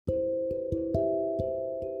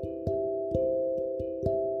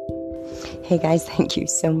Hey guys, thank you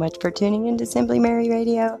so much for tuning into Simply Mary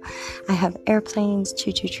Radio. I have airplanes,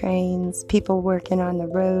 choo-choo trains, people working on the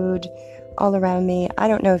road all around me. I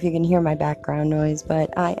don't know if you can hear my background noise,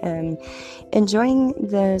 but I am enjoying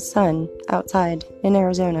the sun outside in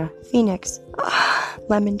Arizona, Phoenix.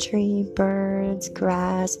 Lemon tree, birds,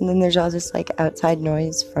 grass, and then there's all this like outside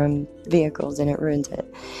noise from vehicles and it ruins it.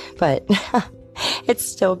 But it's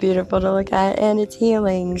still beautiful to look at and it's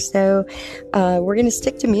healing. So we're going to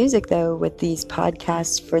stick to music though with these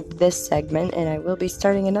podcasts for this segment, and I will be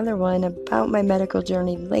starting another one about my medical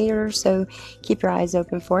journey later, so keep your eyes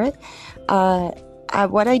open for it.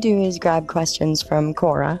 What I do is grab questions from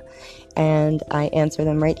Quora and I answer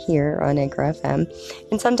them right here on Anchor FM,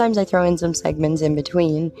 and sometimes I throw in some segments in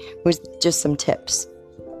between with just some tips.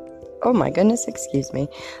 Oh my goodness, excuse me.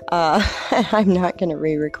 I'm not going to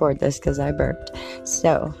re-record this because I burped.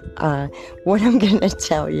 So, what I'm going to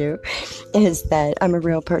tell you is that I'm a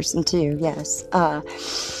real person too, yes.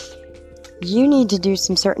 You need to do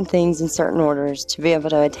some certain things in certain orders to be able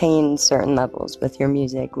to attain certain levels with your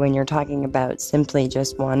music when you're talking about simply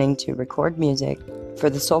just wanting to record music for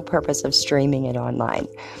the sole purpose of streaming it online.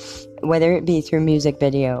 Whether it be through music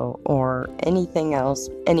video or anything else,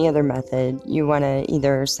 any other method, you want to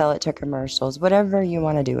either sell it to commercials, whatever you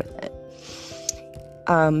want to do with it.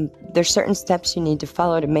 There's certain steps you need to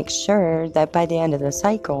follow to make sure that by the end of the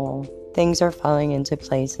cycle, things are falling into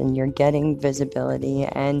place and you're getting visibility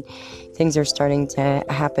and things are starting to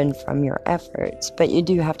happen from your efforts. But you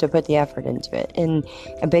do have to put the effort into it. And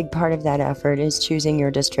a big part of that effort is choosing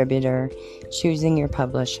your distributor, choosing your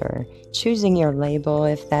publisher, choosing your label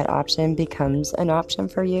if that option becomes an option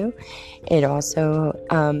for you. It also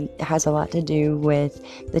has a lot to do with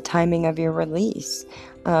the timing of your release.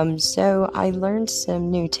 So I learned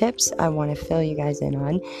some new tips I want to fill you guys in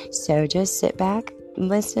on. So just sit back,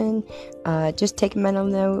 listen, just take a mental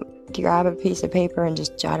note, grab a piece of paper and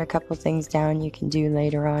just jot a couple things down you can do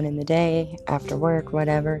later on in the day, after work,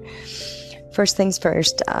 whatever. First things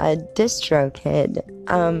first, DistroKid.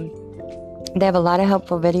 They have a lot of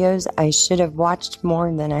helpful videos. I should have watched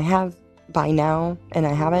more than I have by now, and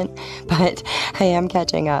I haven't, but I am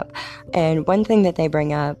catching up. And one thing that they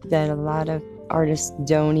bring up that a lot of artists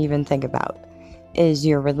don't even think about is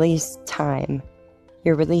your release time,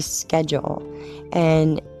 your release schedule.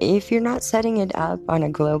 And if you're not setting it up on a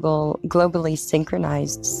globally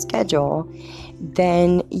synchronized schedule,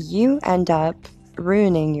 then you end up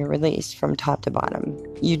ruining your release from top to bottom.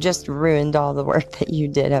 You just ruined all the work that you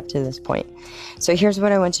did up to this point. So here's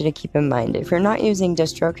what I want you to keep in mind. If you're not using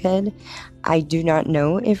DistroKid, I do not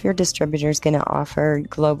know if your distributor is going to offer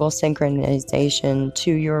global synchronization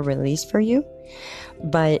to your release for you,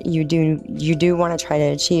 but you do want to try to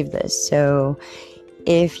achieve this. So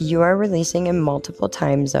if you are releasing in multiple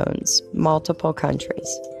time zones, multiple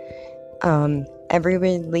countries, every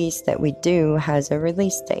release that we do has a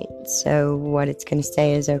release date. So what it's going to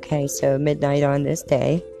say is, okay, so midnight on this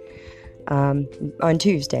day, on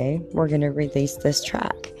Tuesday, we're going to release this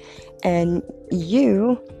track. And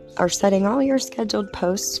you are setting all your scheduled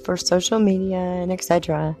posts for social media and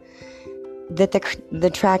etc. that the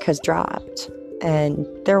track has dropped. And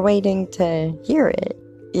they're waiting to hear it,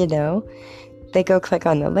 you know. They go click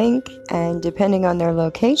on the link, and depending on their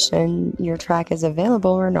location, your track is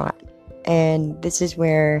available or not. And this is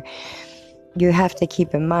where you have to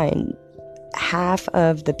keep in mind, half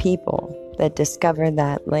of the people that discover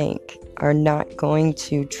that link are not going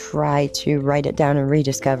to try to write it down and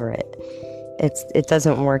rediscover it. It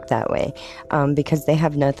doesn't work that way, because they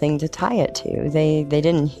have nothing to tie it to. They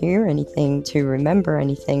didn't hear anything to remember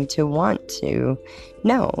anything to want to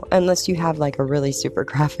know, unless you have like a really super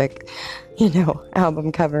graphic,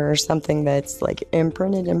 album cover or something that's like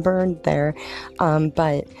imprinted and burned there.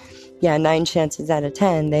 But yeah, 9 chances out of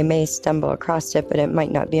 10, they may stumble across it, but it might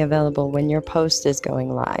not be available when your post is going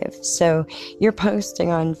live. So you're posting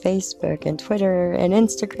on Facebook and Twitter and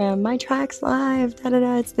Instagram, my track's live,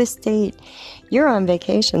 it's this date. You're on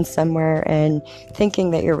vacation somewhere and thinking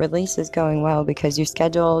that your release is going well because you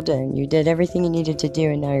scheduled and you did everything you needed to do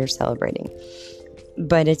and now you're celebrating.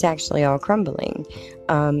 But it's actually all crumbling.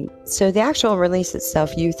 So the actual release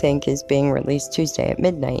itself you think is being released Tuesday at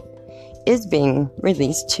midnight is being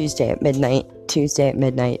released Tuesday at midnight, Tuesday at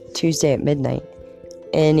midnight, Tuesday at midnight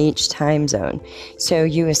in each time zone. So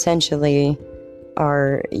you essentially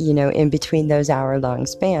are, in between those hour-long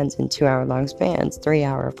spans and 2-hour-long spans,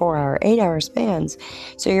 3-hour, 4-hour, 8-hour spans.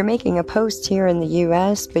 So you're making a post here in the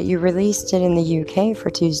US, but you released it in the UK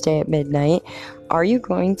for Tuesday at midnight. Are you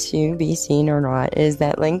going to be seen or not? Is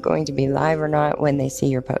that link going to be live or not when they see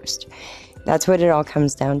your post? That's what it all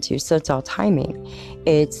comes down to. So it's all timing.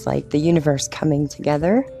 It's like the universe coming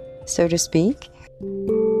together so to speak.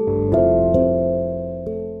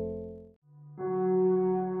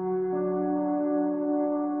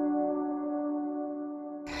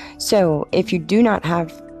 So if you do not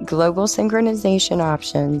have global synchronization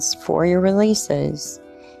options for your releases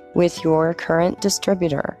with your current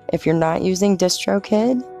distributor, if you're not using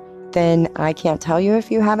DistroKid, then I can't tell you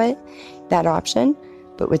if you have that option,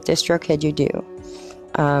 but with DistroKid you do.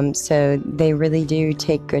 So they really do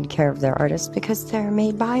take good care of their artists because they're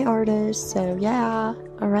made by artists. So yeah,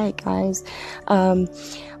 all right, guys.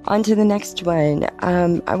 On to the next one.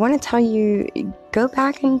 I want to tell you, go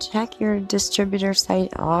back and check your distributor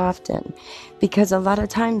site often, because a lot of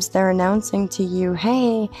times they're announcing to you,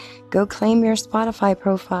 hey, go claim your Spotify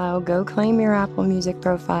profile, go claim your Apple Music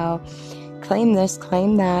profile, claim this,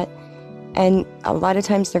 claim that. And a lot of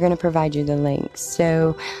times they're going to provide you the links.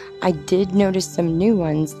 So I did notice some new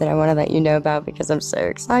ones that I want to let you know about because I'm so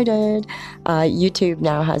excited. YouTube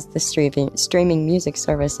now has the streaming music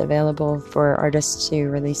service available for artists to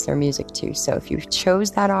release their music to. So if you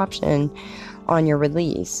chose that option on your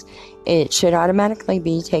release, it should automatically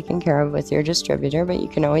be taken care of with your distributor, but you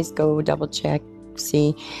can always go double check,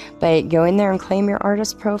 see. But go in there and claim your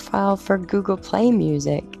artist profile for Google Play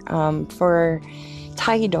Music, for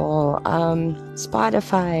Tidal,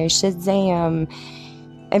 Spotify, Shazam,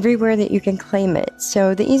 everywhere that you can claim it.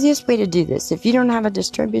 So the easiest way to do this, if you don't have a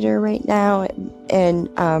distributor right now and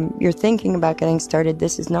you're thinking about getting started,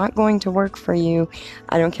 this is not going to work for you.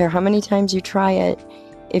 I don't care how many times you try it.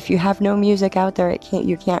 If you have no music out there,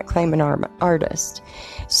 you can't claim an artist.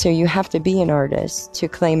 So you have to be an artist to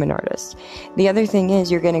claim an artist. The other thing is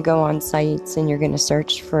you're going to go on sites and you're going to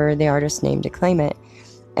search for the artist name to claim it.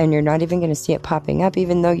 And you're not even going to see it popping up,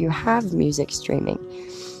 even though you have music streaming.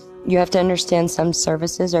 You have to understand some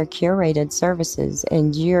services are curated services,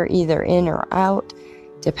 and you're either in or out.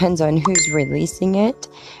 Depends on who's releasing it,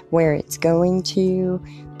 where it's going to,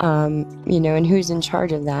 and who's in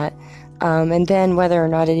charge of that. And then whether or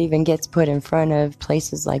not it even gets put in front of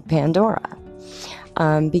places like Pandora.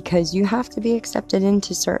 Because you have to be accepted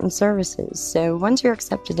into certain services. So once you're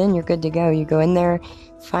accepted in, you're good to go. You go in there,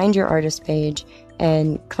 find your artist page,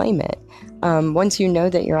 and claim it. Once you know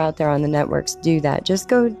that you're out there on the networks, do that. Just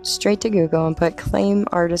go straight to Google and put claim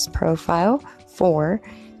artist profile for,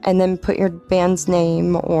 and then put your band's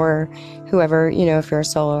name or whoever, if you're a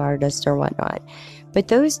solo artist or whatnot. But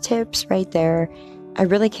those tips right there, I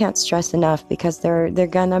really can't stress enough, because they're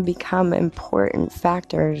gonna become important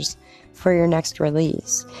factors for your next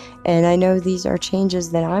release. And I know these are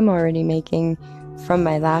changes that I'm already making from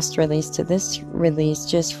my last release to this release,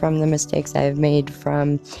 just from the mistakes I have made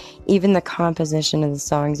from even the composition of the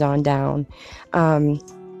songs on down.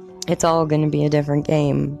 It's all going to be a different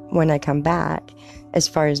game when I come back, as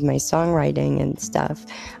far as my songwriting and stuff.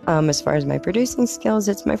 As far as my producing skills,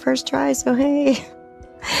 it's my first try, so hey.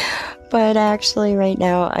 But actually right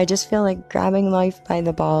now, I just feel like grabbing life by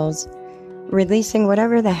the balls, releasing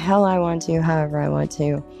whatever the hell I want to, however I want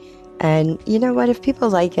to. And you know what? If people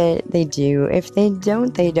like it, they do. If they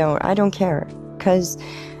don't, they don't. I don't care. Because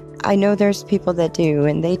I know there's people that do,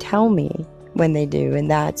 and they tell me when they do, and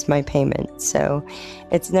that's my payment. So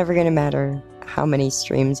it's never going to matter how many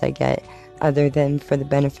streams I get, other than for the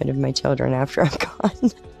benefit of my children after I'm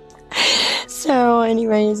gone. So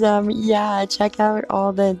anyways, check out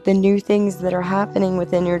all the new things that are happening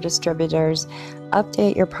within your distributors.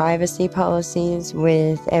 Update your privacy policies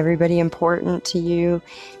with everybody important to you.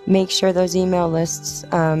 Make sure those email lists,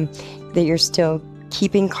 that you're still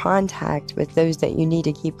keeping contact with those that you need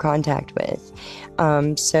to keep contact with.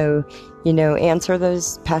 So, answer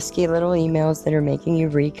those pesky little emails that are making you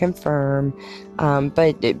reconfirm,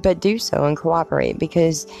 but do so and cooperate,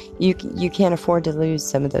 because you can't afford to lose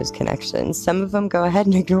some of those connections. Some of them go ahead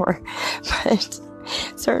and ignore, but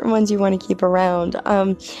certain ones you want to keep around.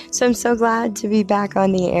 So I'm so glad to be back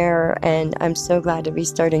on the air, and I'm so glad to be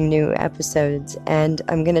starting new episodes, and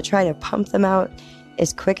I'm going to try to pump them out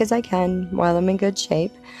as quick as I can while I'm in good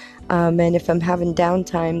shape. And if I'm having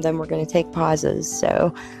downtime, then we're going to take pauses.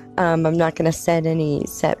 So I'm not going to set any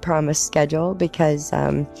promised schedule, because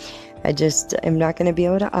I just am not going to be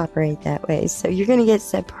able to operate that way. So you're going to get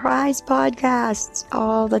surprise podcasts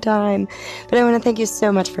all the time. But I want to thank you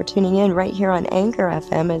so much for tuning in right here on Anchor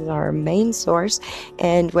FM as our main source.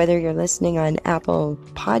 And whether you're listening on Apple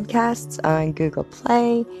Podcasts, on Google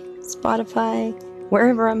Play, Spotify,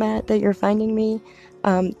 wherever I'm at that you're finding me,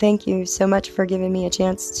 thank you so much for giving me a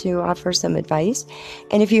chance to offer some advice.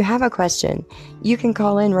 And if you have a question, you can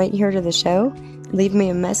call in right here to the show. Leave me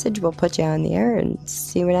a message. We'll put you on the air and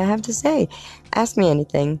see what I have to say. Ask me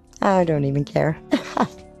anything. I don't even care.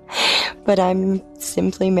 But I'm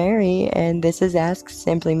Simply Mary, and this is Ask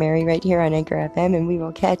Simply Mary right here on Anchor FM, and we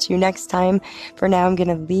will catch you next time. For now, I'm going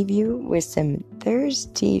to leave you with some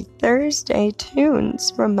Thirsty Thursday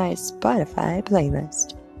tunes from my Spotify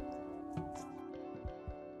playlist.